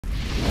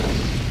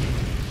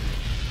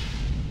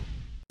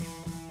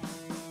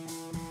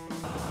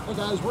Hey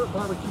guys, we're at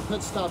Barbecue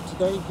Pit Stop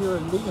today here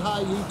in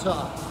Lehi,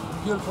 Utah.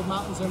 Beautiful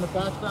mountains in the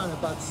background,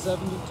 about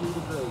 72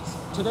 degrees.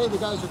 Today the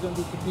guys are going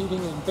to be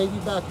competing in baby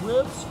back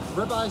ribs,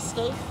 ribeye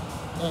steak,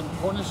 and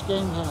Cornish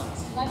game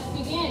hams. Let's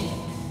begin.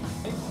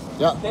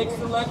 Yeah. Steak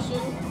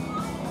selection,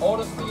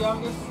 oldest to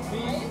youngest,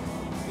 beef,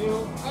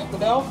 veal,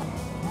 Fidel.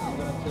 I'm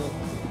going to take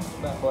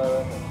that boy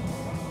right here.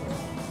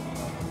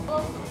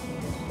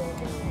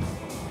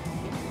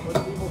 What do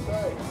people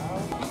say?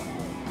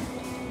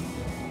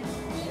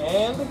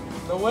 And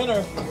the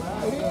winner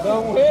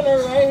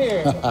right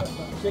here,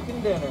 chicken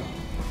dinner.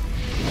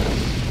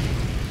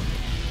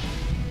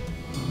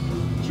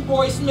 It's your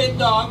boy Smith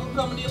Dog. We're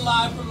coming to you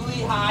live from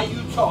Lehi,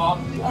 Utah.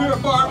 We're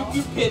at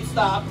Barbecue Pit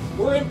Stop.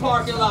 We're in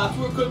parking lots.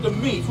 We're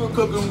cooking meats. We're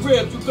cooking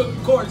ribs. We're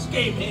cooking Cornish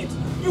game hens.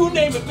 You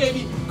name it,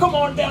 baby. Come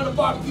on down to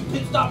Barbecue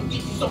Pit Stop and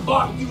get you some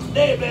barbecue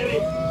today, baby.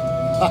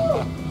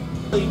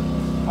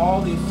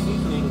 All these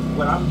seasoning,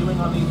 what I'm doing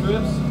on these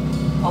ribs,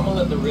 I'm gonna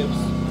let the ribs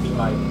be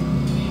my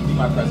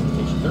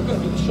presentation. They're gonna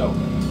be the show.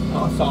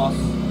 Not sauce,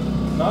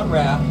 not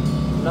wrap,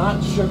 not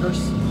sugars.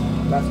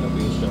 That's gonna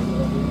be the show.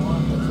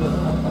 That's it.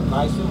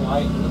 Nice and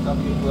light. Look how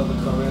beautiful it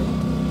looks already.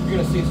 You're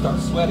gonna see it start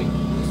sweating.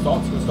 The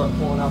salt's gonna start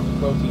pulling out the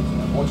proteins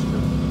and the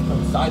moisture from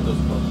inside those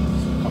proteins.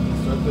 It's gonna come to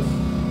the surface.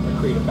 It's gonna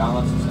create a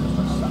balance. It's gonna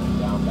start sucking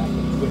down back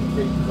into it and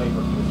create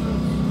flavor for the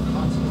ribs.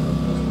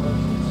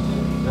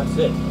 That's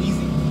it.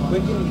 Easy.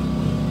 Quick and easy.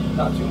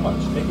 Not too much.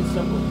 Make it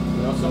simple.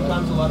 You know,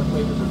 sometimes a lot of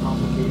flavors are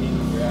complicated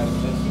when you're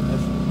adding this and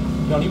this.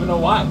 You don't even know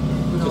why.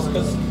 Just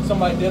because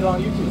somebody did it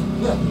on YouTube.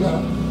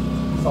 Yeah.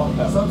 Salt and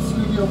pepper. Some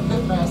studio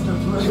pitmaster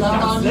threw it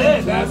out on That's YouTube.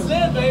 it. That's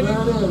it, baby.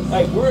 There it is.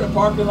 Hey, we're in a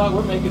parking lot.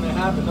 We're making it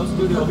happen. No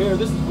studio here.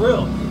 This is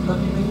real.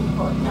 Cooking in the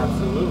parking lot.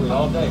 Absolutely.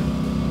 All day.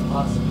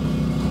 Awesome.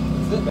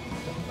 That's it.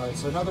 All right,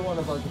 so another one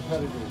of our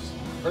competitors,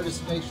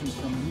 Curtis Nations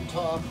from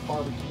Utah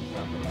Barbecue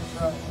Company.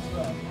 That's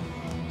right.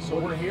 So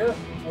we're here.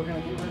 We're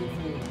going to get ready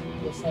for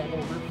this little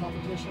rib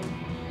competition.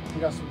 We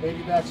got some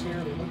baby backs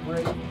here. They look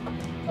great.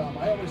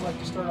 I always like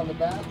to start on the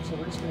back, so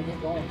we're just going to get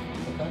going.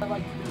 Okay. What I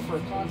like to do for a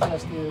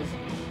contest is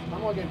I'm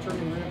going to get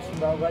turning ribs from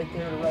about right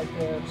there to right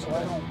there. So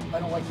I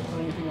don't like to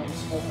put anything on the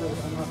smoker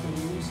that I'm not going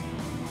to use.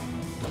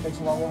 It takes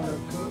a lot longer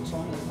to cook, so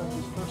I'm going to cut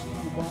these first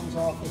few bones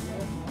off of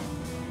here.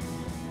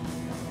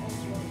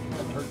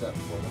 I've heard that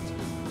before. That's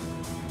good.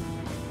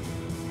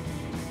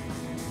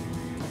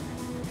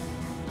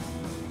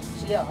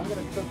 So yeah, I'm going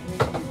to cook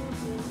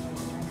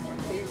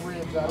maybe 8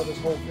 ribs out of this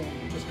whole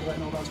thing, just because I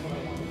know that's what I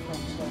want from.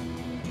 So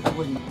I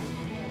wouldn't.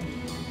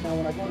 now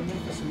when I go to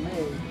Memphis in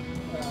May,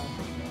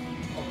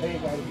 I'll pay a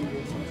guy to do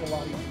this, and it's a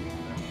lot easier.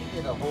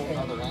 Get a whole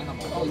other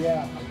animal. Oh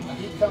yeah,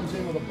 he comes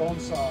in with a bone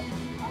saw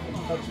and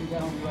cuts you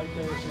down right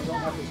there, so you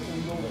don't have to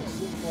spindle or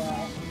sit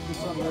flat.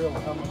 It's unreal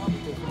how much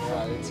difference.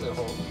 Yeah, it's a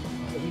whole.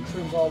 So he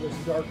trims all this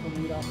darker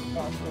meat off the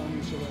top for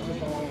me, so that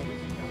it's all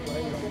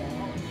right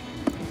on.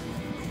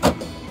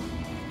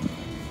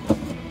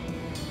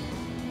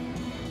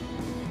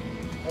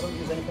 I don't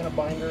use any kind of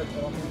binder.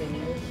 I don't think they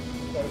need it.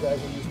 A lot of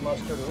guys will use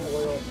mustard or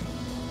oil. I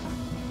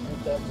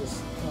think that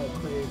just kind of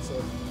creates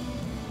a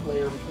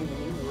layer between the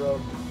meat and the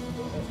rub.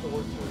 Don't have to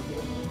work through to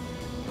get in there.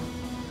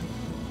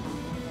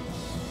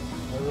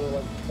 I really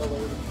like the color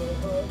of the filet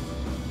fries.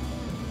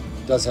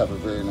 It does have a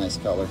very nice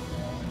color.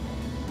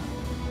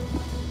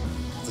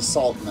 The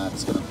salt in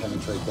that's going to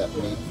penetrate that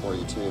meat for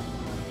you too.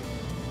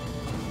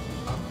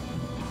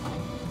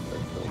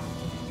 Very cool.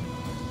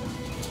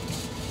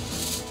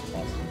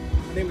 Awesome.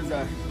 My name is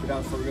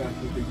Fidel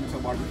with the Utah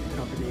Barbecue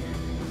Company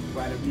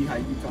right of Lehi,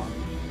 Utah.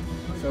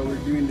 So we're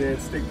doing the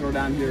steak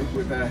throwdown here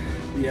with the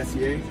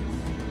SCA.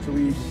 So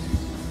we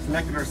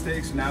selected our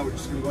steaks, so now we're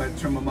just going to go ahead and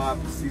trim them up,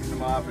 season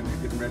them up, and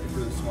get them ready for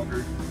the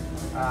smoker.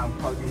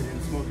 Probably be hitting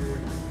the smoker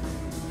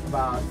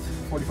about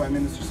 45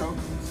 minutes or so.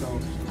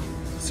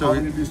 So all we're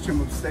going to do is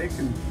trim up the steak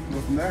and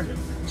go from there.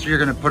 So you're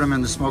going to put them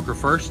in the smoker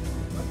first?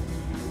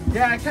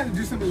 Yeah, I kind of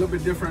do something a little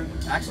bit different.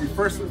 Actually,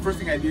 first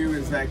thing I do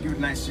is give it a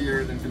nice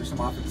sear, then finish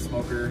them off with the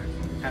smoker.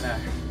 Kind of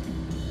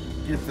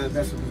get the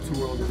best of the two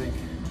worlds, I think.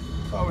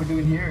 So all we're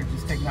doing here is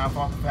just taking off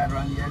all the fat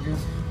around the edges.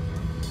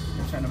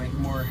 We're trying to make it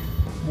more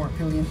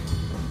appealing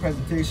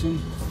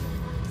presentation.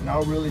 And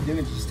all we're really doing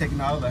is just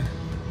taking all the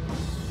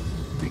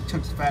big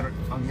chunks of fat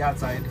on the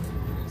outside,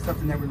 stuff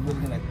that never really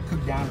going to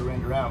cook down or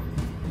render out.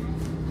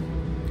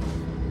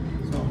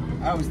 So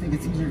I always think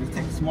it's easier to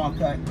take a small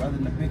cut rather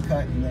than a big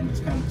cut and then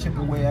just kind of chip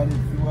away at it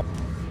if you will.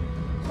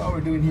 So all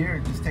we're doing here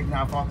is just taking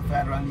off all the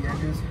fat around the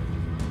edges.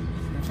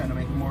 We're trying to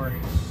make it more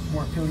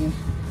appealing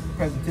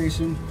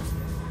presentation.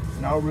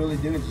 And all we're really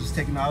doing is just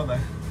taking all the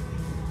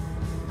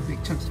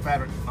big chunks of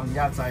fat on the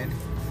outside,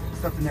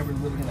 stuff that never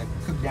really going to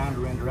cook down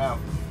or render out.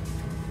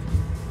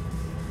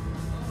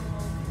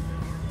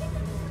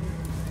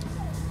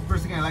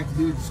 First thing I like to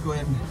do is just go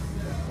ahead and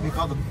make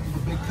all the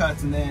big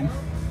cuts and then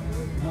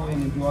go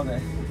in and do all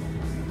the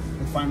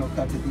final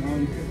cuts at the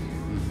end.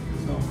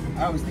 So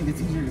I always think it's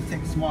easier to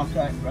take a small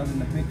cut rather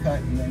than a big cut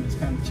and then just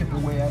kind of chip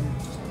away at it.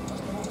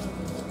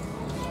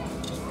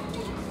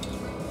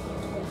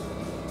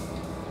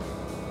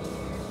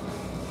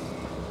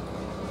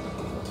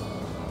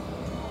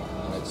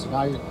 So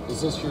now,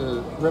 is this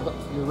your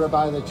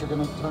ribeye that you're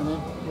going to turn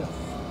in? Yes.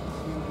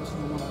 This is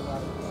the one I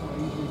like. So I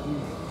usually do,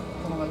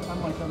 unlike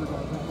other guys,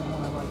 I do the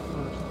one I like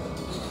first.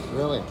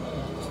 Really?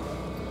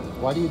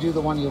 Why do you do the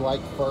one you like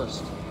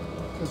first?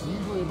 Because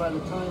usually by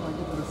the time I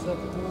get to the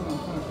second one, I'm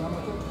kind of done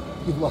with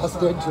it. You've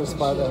lost interest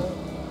by then.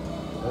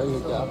 There you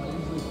go. I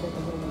usually take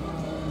a little bit of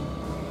time and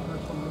make the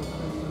first one a little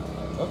prettier.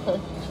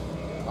 Okay.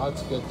 Oh,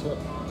 that's a good tip.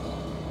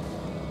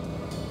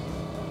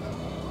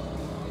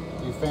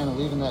 Are you a fan of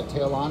leaving that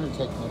tail on or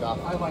taking it off?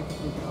 I like to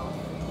take it off.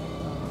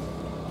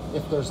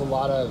 If there's a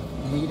lot of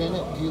meat in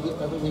it, do you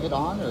ever leave it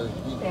on, or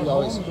you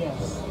always? Home,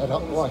 yes. At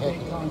home, well,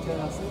 Steak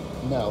contest.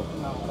 no.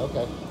 No.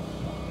 Okay.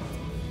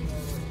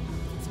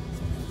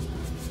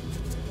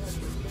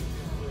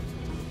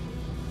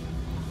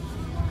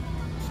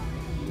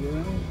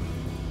 Yeah.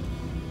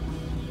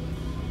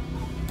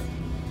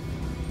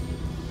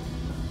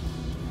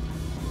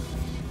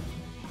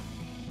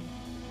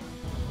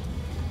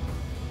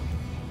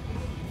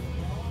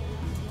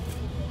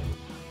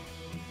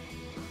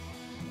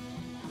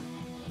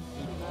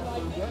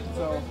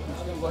 So I'm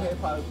just gonna go ahead and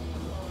probably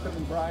put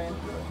in brine,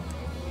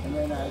 and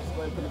then just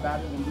go ahead and put it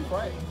batter and deep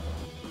fry it.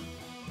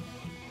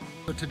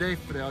 So today,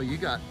 Fidel, you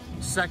got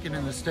second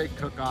in the steak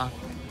cook-off.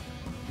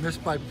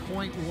 Missed by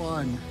 0.1.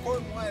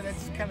 0.1,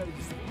 that's kind of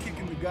just a kick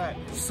in the gut.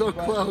 So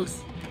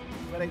close.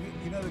 But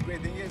you know the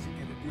great thing is you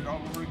get to do it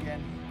all over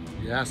again.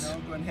 Yes. You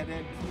know, go ahead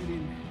and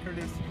including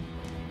Curtis.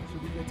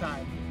 Should be a good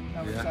time.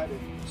 I'm excited.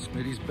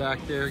 Smitty's back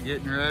there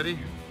getting ready.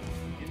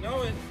 You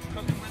know it,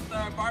 cooking with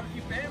our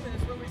barbecue family,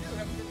 that's what we do.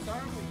 Have a good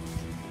time.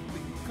 We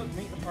cook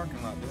meat in the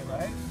parking lot, right?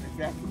 That's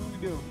exactly what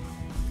we do.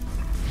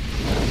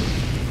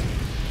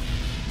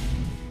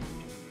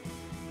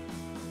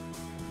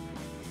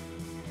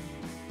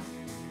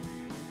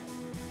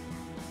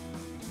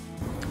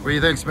 What do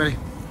you think, Smitty?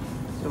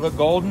 They look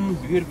golden,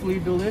 beautifully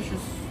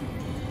delicious.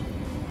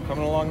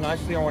 Coming along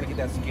nicely. I want to get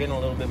that skin a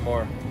little bit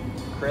more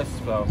crisp,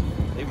 so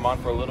leave them on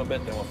for a little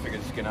bit, then we'll figure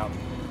the skin out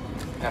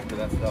after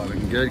that's done.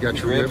 Looking good, got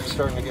your Ribs ribs.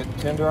 starting to get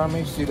tender on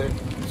me. See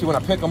when I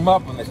pick them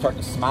up, when they start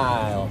to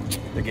smile,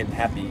 they're getting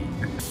happy.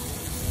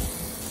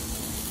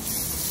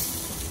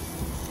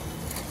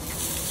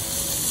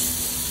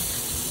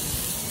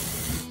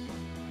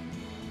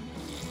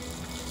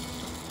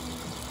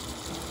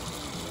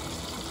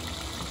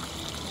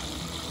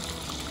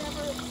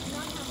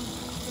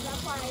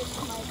 That's why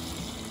I'm like,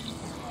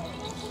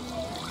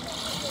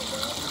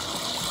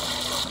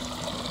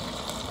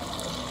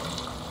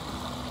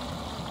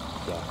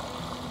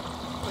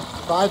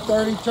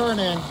 5:30 turn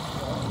in.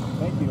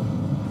 Thank you.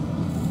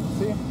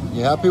 See?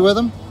 You happy with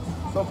them?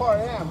 So far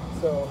I am.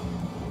 So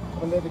I'm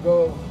gonna let it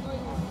go.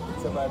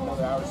 It's about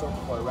another hour or so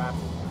before I wrap.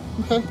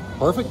 Okay,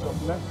 perfect. Go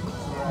from there. See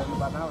where I am in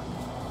about an hour.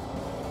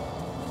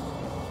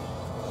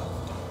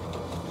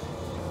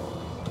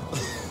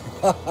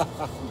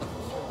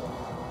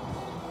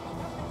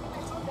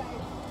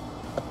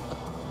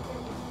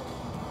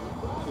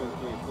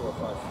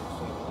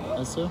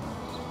 Yes, sir.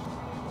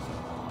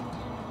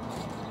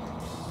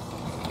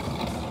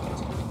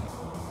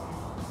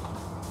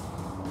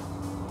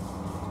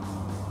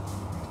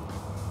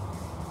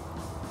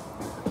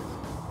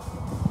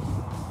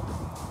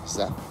 Is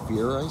that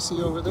fear I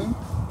see over there?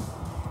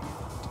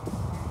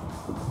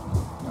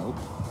 Nope.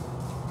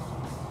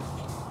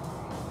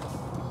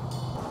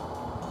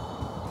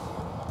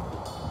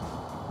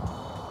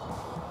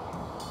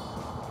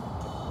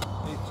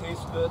 They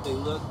taste good, they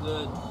look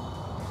good.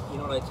 You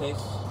know what I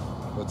taste?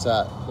 What's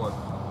that? Pork.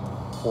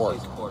 Pork.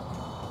 Taste pork.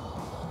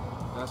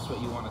 That's what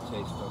you want to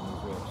taste on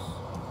these ribs.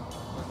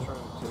 I'm not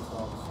trying to taste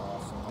all the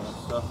sauce and all that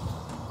stuff.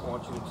 I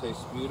want you to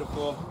taste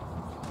beautiful,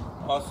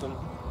 awesome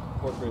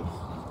pork ribs.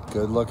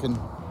 Good looking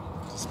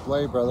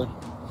display, brother.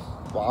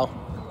 Wow.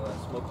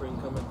 That smoke ring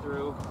coming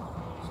through.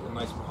 See the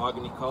nice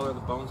mahogany color, the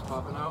bones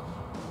popping out.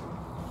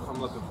 That's what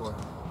I'm looking for.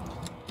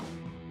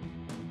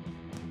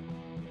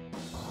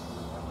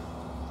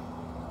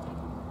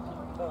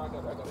 Oh, I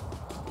got it.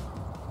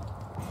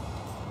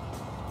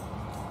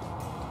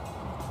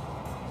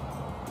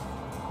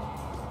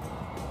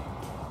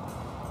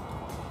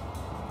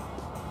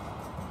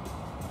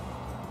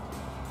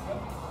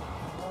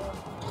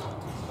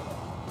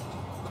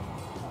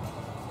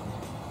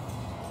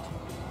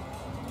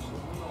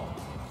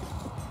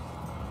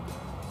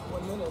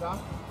 Minute, huh?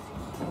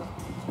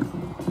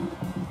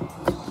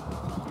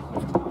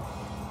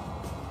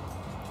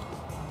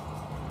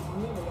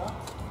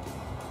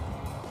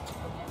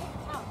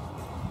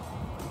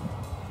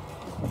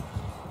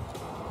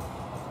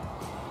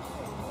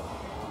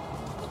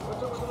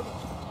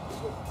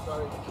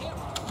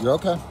 You're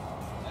okay.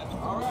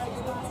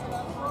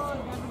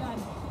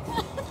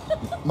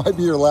 Might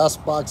be your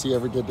last box you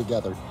ever did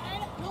together.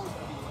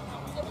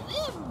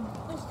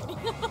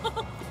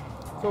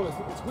 So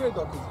it's weird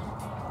though, because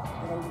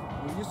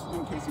we're used to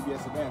doing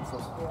KCBS events, so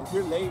if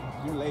you're late,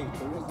 you're late.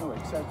 There is no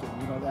exception.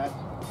 You know that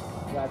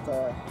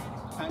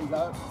time's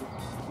out, you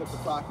flip the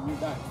clock and you're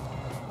done.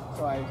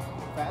 So if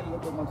I had a little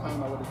bit more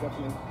time, I would have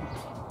definitely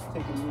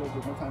taking a little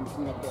bit more time to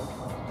clean up the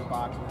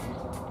box,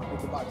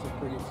 make the box look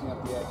pretty, clean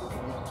up the edges,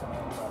 and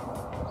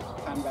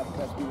kind of got the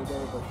best view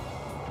today, but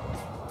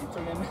we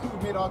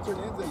made all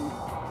turn-ins and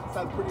it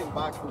sounded pretty in the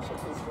box.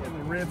 And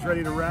the ribs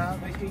ready to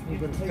wrap. A little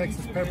bit of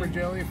Texas pepper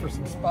jelly for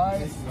some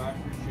spice.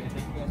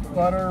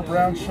 Butter,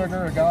 brown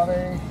sugar,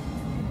 agave.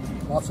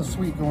 Lots of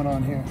sweet going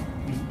on here.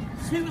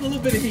 Sweet with a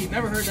little bit of heat.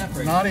 Never heard that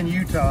phrase. Not in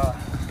Utah.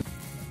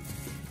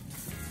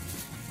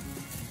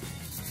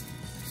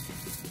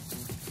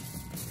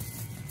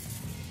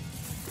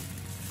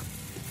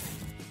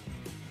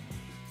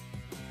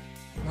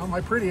 Not my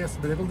prettiest,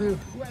 but it'll do.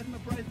 Who has my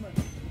prize money?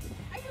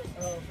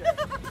 Oh,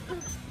 okay.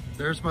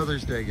 There's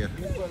Mother's Day gift.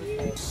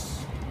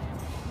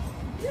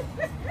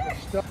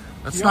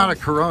 That's Yeah. not a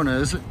Corona,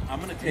 is it? I'm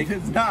gonna take It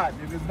is not.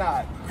 It is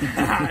not.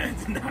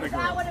 It's not a that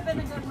girl. would have been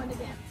a good one to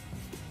get.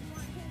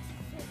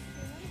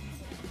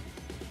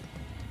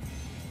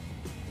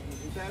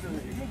 Is that or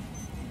you good?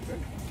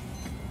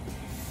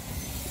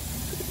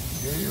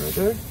 Yeah, you right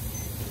there?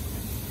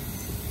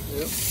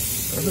 Yep.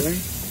 Everything.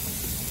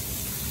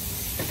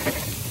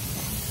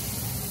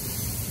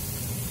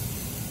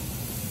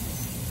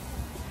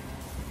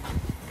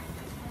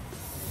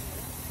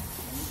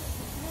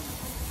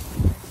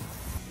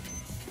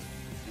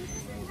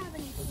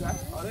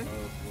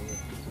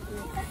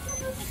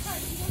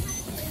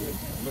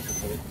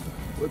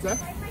 What's that?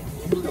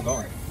 Still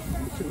going.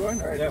 Still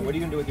going? All right. Yeah, what are you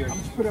gonna do with yours? I'm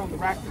just put it on the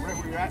rack right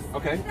where you're at.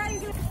 Okay.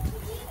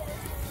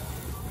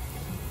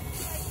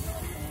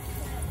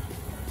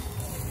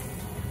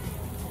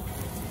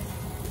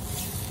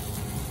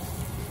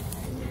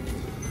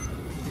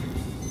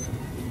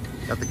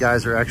 Got the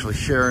guys are actually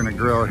sharing a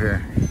grill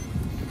here.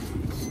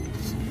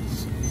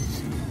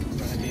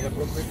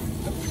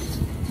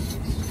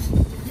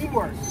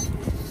 Teamwork.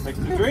 Makes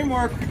the dream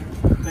work.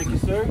 Thank you,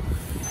 sir.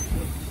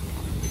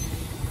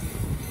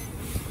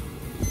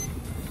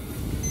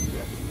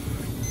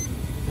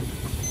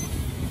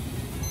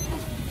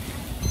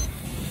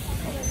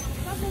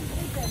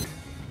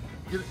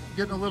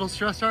 Getting a little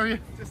stressed, are you?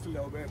 Just a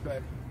little bit,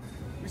 but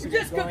we should We're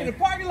just get cooking the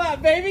going. parking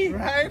lot, baby.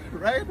 Right,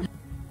 right.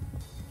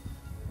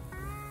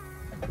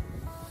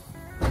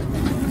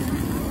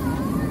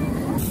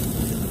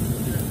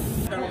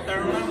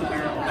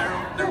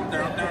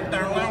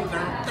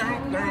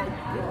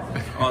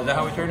 Oh, is that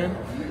how we turn in?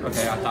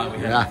 Okay, I thought we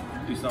had to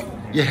do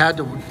something. You had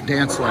to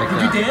dance like Did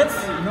that. you dance?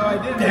 No, I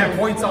didn't. Damn,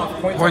 points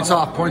off.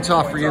 Points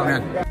off for you,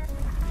 man.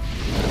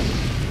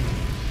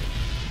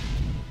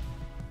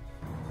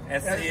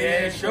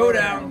 SCA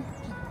Showdown.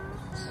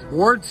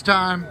 Awards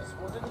time.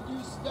 We're going to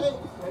do steak.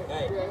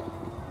 Hey.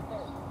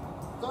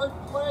 Third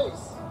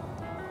place.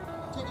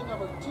 Ticket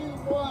number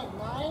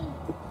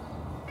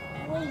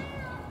 2193. Right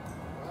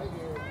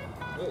here.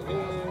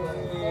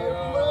 Third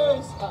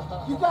place.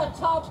 You got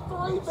top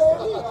 3, baby.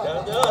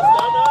 Down to us,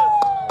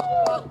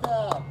 Got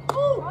that.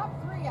 Woo. Top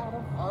 3 out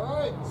of. All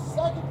right.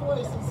 Second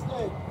place in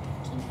steak.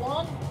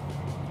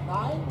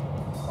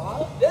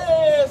 2195.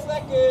 Yeah,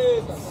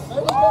 seconds.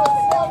 There we go.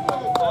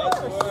 Second.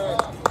 Nice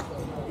work.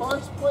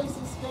 First place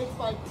in steak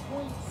by 0.6.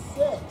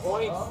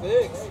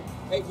 0.6.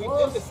 Hey, we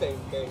did the same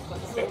thing.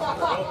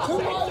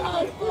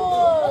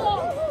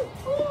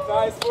 2194.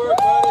 Nice work,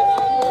 buddy.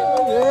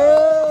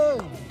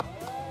 Yeah.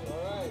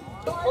 Alright.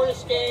 The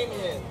Cornish game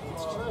in.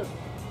 It's true.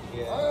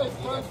 Yeah. All right,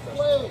 third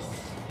place.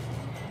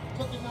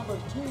 Ticket number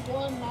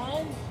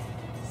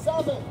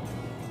 2197.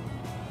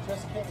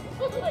 Just kidding.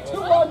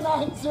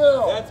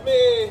 2190. That's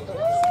me.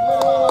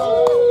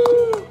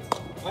 Woo.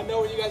 I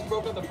know when you guys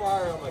broke up the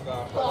fire. Oh my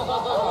god.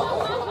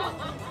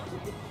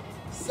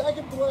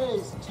 Second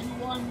place,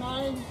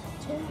 2192.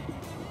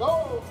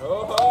 Go.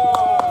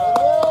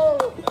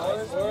 Oh. Nice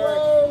Nice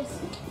work. place,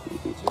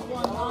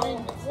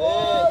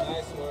 2191.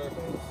 Nice work.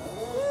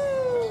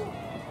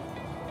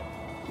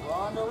 We're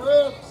on the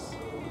ribs.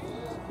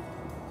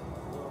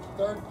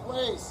 Third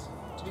place,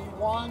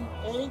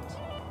 2188.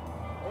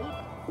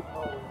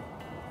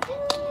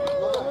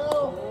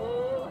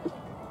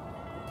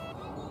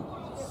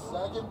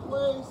 Second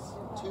place,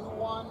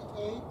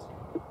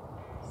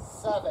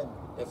 2187.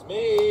 That's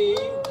me.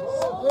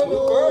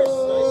 Woo first.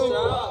 Nice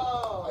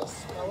job. I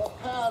smell a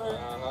pattern.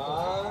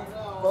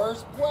 Uh-huh.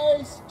 First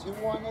place,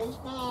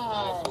 2189.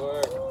 Nice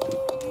work.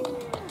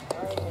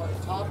 Alright, we're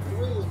top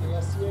 3 in the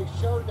SCA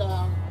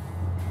Showdown.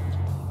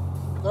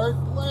 Third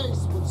place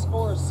with a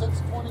score of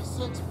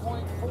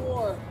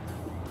 626.4.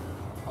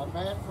 Our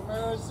man from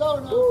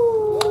Arizona,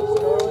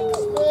 Sterling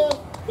Smith.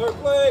 Third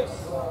place.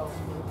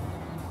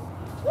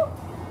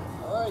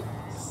 Alright,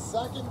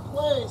 second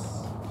place.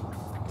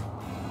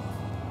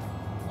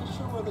 Not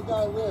sure where the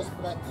guy lives,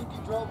 but I think he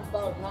drove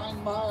about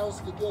 9 miles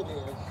to get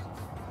here.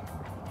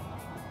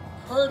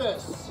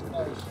 Curtis.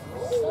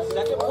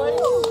 Second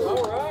place.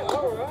 Alright.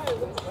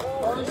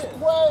 First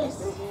place.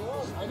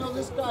 I know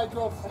this guy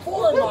drove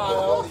 4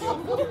 miles.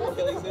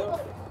 Achilles heel.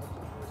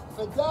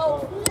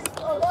 Fidel.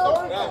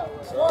 Yeah.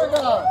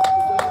 Sorga.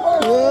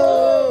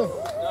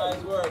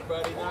 Nice work,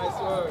 buddy. Nice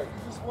work.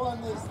 You just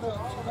won this thing.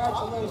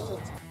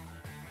 Congratulations.